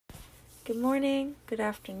Good morning, good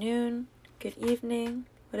afternoon, good evening,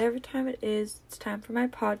 whatever time it is, it's time for my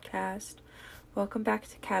podcast. Welcome back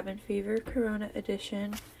to Cabin Fever Corona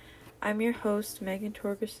Edition. I'm your host, Megan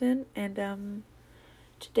Torgerson, and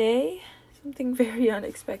today something very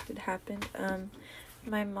unexpected happened.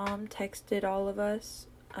 My mom texted all of us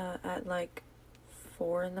at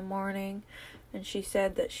 4 a.m, and she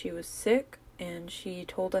said that she was sick, and she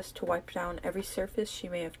told us to wipe down every surface she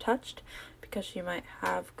may have touched because she might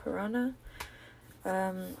have corona.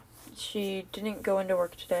 She didn't go into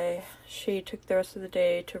work today. She took the rest of the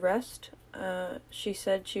day to rest. She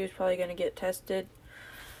said she was probably going to get tested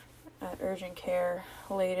at urgent care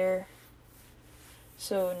later.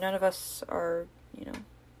 So none of us are going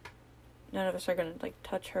to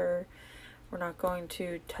touch her. We're not going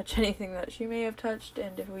to touch anything that she may have touched,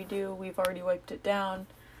 and if we do, we've already wiped it down.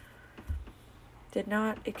 Did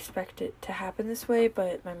not expect it to happen this way,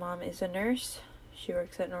 but my mom is a nurse. She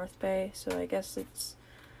works at North Bay, so I guess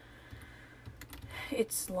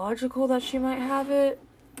it's logical that she might have it,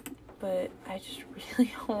 but I just really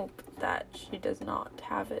hope that she does not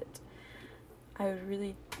have it. I would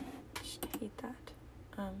really just hate that.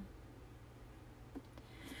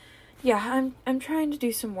 I'm trying to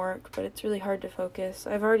do some work, but it's really hard to focus.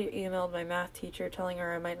 I've already emailed my math teacher telling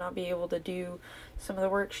her I might not be able to do some of the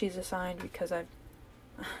work she's assigned because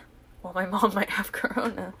my mom might have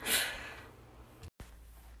corona.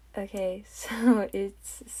 Okay, so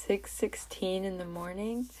it's 6:16 in the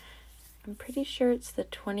morning. I'm pretty sure it's the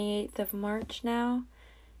 28th of March now,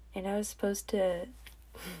 and I was supposed to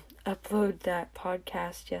upload that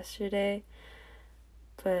podcast yesterday,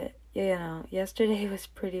 but yesterday was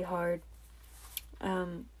pretty hard,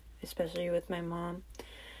 especially with my mom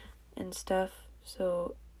and stuff,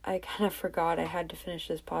 so I kind of forgot I had to finish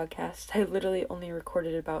this podcast. I literally only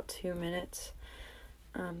recorded about 2 minutes,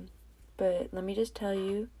 but let me just tell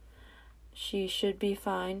you, she should be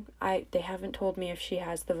fine. They haven't told me if she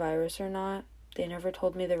has the virus or not. They never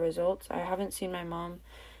told me the results. I haven't seen my mom.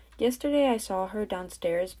 Yesterday I saw her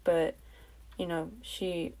downstairs, but,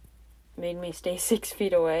 she made me stay 6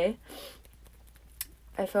 feet away.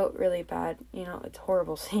 I felt really bad. It's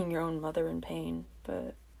horrible seeing your own mother in pain,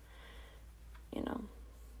 but,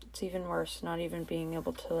 it's even worse not even being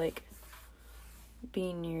able to,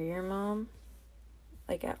 be near your mom,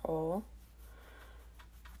 at all.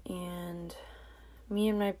 And me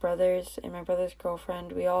and my brother's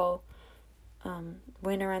girlfriend, we all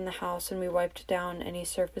went around the house and we wiped down any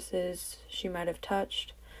surfaces she might have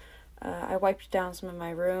touched. I wiped down some of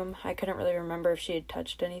my room. I couldn't really remember if she had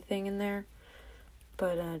touched anything in there,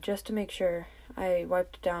 but just to make sure, I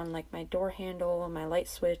wiped down my door handle and my light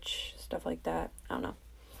switch, stuff like that. I don't know.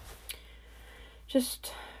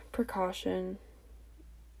 Just precaution.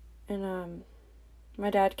 And my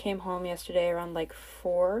dad came home yesterday around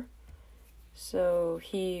 4, so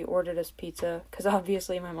he ordered us pizza, because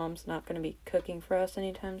obviously my mom's not going to be cooking for us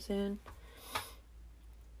anytime soon.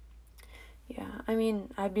 Yeah,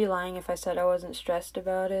 I'd be lying if I said I wasn't stressed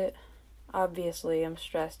about it. Obviously, I'm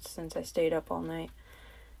stressed since I stayed up all night.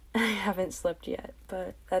 I haven't slept yet,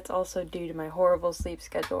 but that's also due to my horrible sleep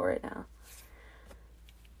schedule right now.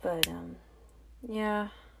 But, I don't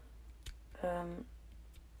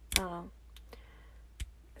know.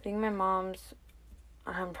 I think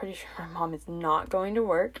I'm pretty sure my mom is not going to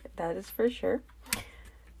work. That is for sure.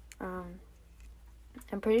 I'm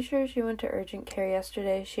pretty sure she went to urgent care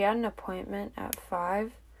yesterday. She had an appointment at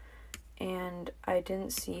 5, and I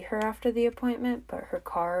didn't see her after the appointment, but her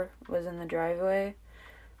car was in the driveway.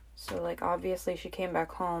 So, obviously she came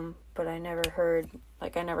back home, but I never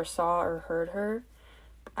saw or heard her.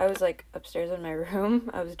 I was, upstairs in my room.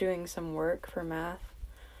 I was doing some work for math.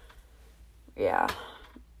 Yeah.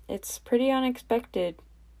 It's pretty unexpected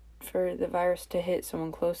for the virus to hit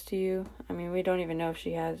someone close to you. We don't even know if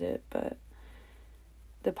she has it, but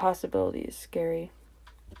the possibility is scary.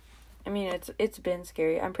 It's been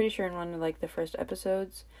scary. I'm pretty sure in one of, the first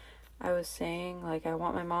episodes, I was saying, I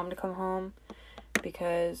want my mom to come home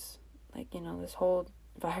because, this whole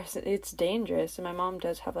virus, it's dangerous, and my mom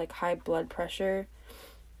does have, high blood pressure,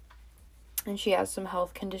 and she has some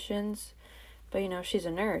health conditions. But, she's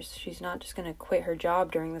a nurse. She's not just going to quit her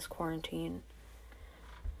job during this quarantine.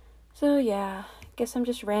 So, yeah, I guess I'm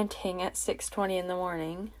just ranting at 6:20 in the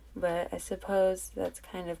morning. But I suppose that's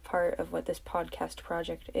kind of part of what this podcast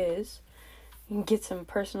project is. You can get some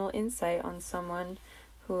personal insight on someone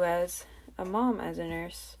who has a mom as a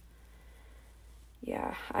nurse.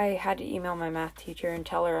 Yeah, I had to email my math teacher and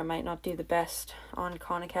tell her I might not do the best on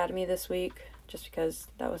Khan Academy this week, just because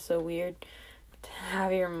that was so weird. To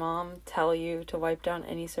have your mom tell you to wipe down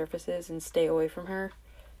any surfaces and stay away from her.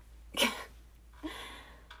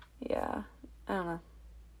 yeah, I don't know.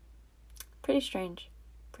 Pretty strange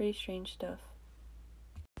stuff.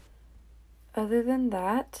 Other than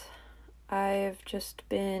that, I've just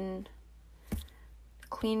been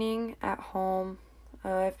cleaning at home.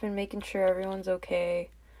 I've been making sure everyone's okay.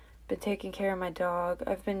 Been taking care of my dog.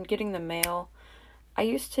 I've been getting the mail. I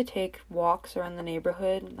used to take walks around the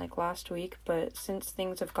neighborhood like last week, but since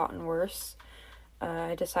things have gotten worse,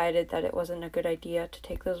 I decided that it wasn't a good idea to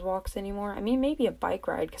take those walks anymore. I mean, maybe a bike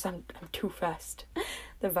ride because I'm too fast.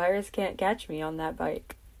 The virus can't catch me on that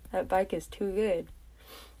bike. That bike is too good.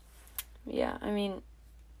 Yeah, I mean,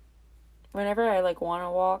 whenever I want to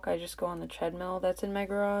walk, I just go on the treadmill that's in my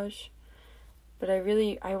garage. But I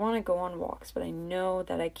want to go on walks, but I know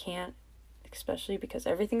that I can't, especially because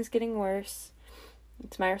everything's getting worse.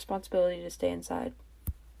 It's my responsibility to stay inside.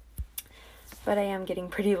 But I am getting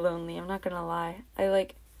pretty lonely, I'm not gonna lie.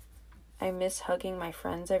 I miss hugging my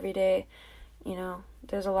friends every day. You know,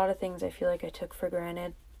 there's a lot of things I feel like I took for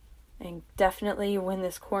granted. And definitely when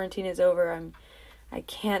this quarantine is over, I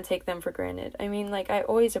can't take them for granted. I mean, I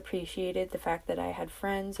always appreciated the fact that I had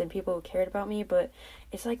friends and people who cared about me, but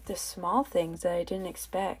it's the small things that I didn't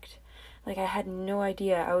expect. I had no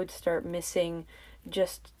idea I would start missing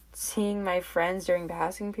just seeing my friends during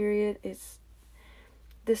passing period. It's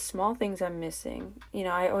the small things I'm missing. You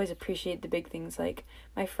know, I always appreciate the big things, like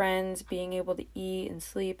my friends being able to eat and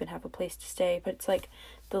sleep and have a place to stay, but it's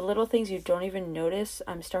the little things you don't even notice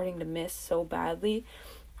I'm starting to miss so badly.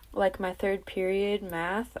 Like my third period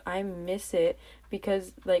math, I miss it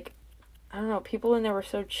because I don't know, people in there were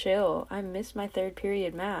so chill. I miss my third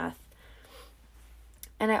period math.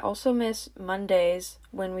 And I also miss Mondays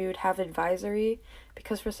when we would have advisory,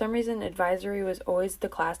 because for some reason advisory was always the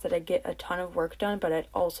class that I'd get a ton of work done, but I'd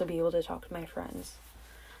also be able to talk to my friends.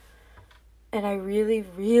 And I really,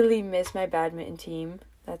 really miss my badminton team.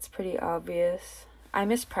 That's pretty obvious. I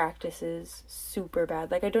miss practices super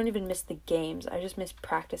bad. I don't even miss the games. I just miss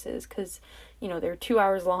practices because, you know, they're 2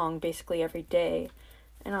 hours long basically every day.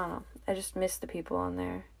 And I don't know. I just miss the people on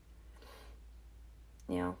there.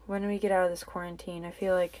 You know, when we get out of this quarantine, I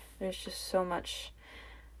feel like there's just so much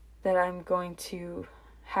that I'm going to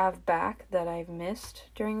have back that I've missed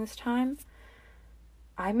during this time.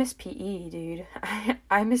 I miss PE, dude.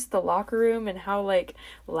 I miss the locker room and how,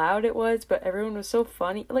 loud it was, but everyone was so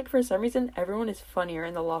funny. For some reason, everyone is funnier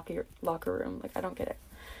in the locker room. I don't get it.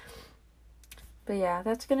 But yeah,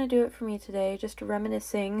 that's gonna do it for me today. Just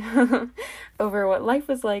reminiscing over what life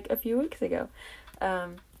was like a few weeks ago.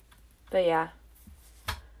 But yeah.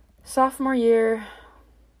 Sophomore year.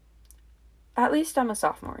 At least I'm a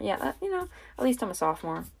sophomore. Yeah, at least I'm a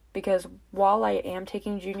sophomore. Because while I am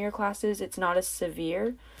taking junior classes, it's not as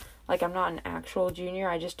severe. I'm not an actual junior.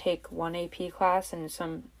 I just take one AP class and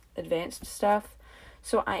some advanced stuff.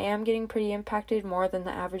 So I am getting pretty impacted more than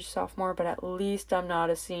the average sophomore, but at least I'm not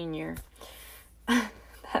a senior.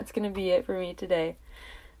 That's going to be it for me today.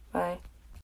 Bye.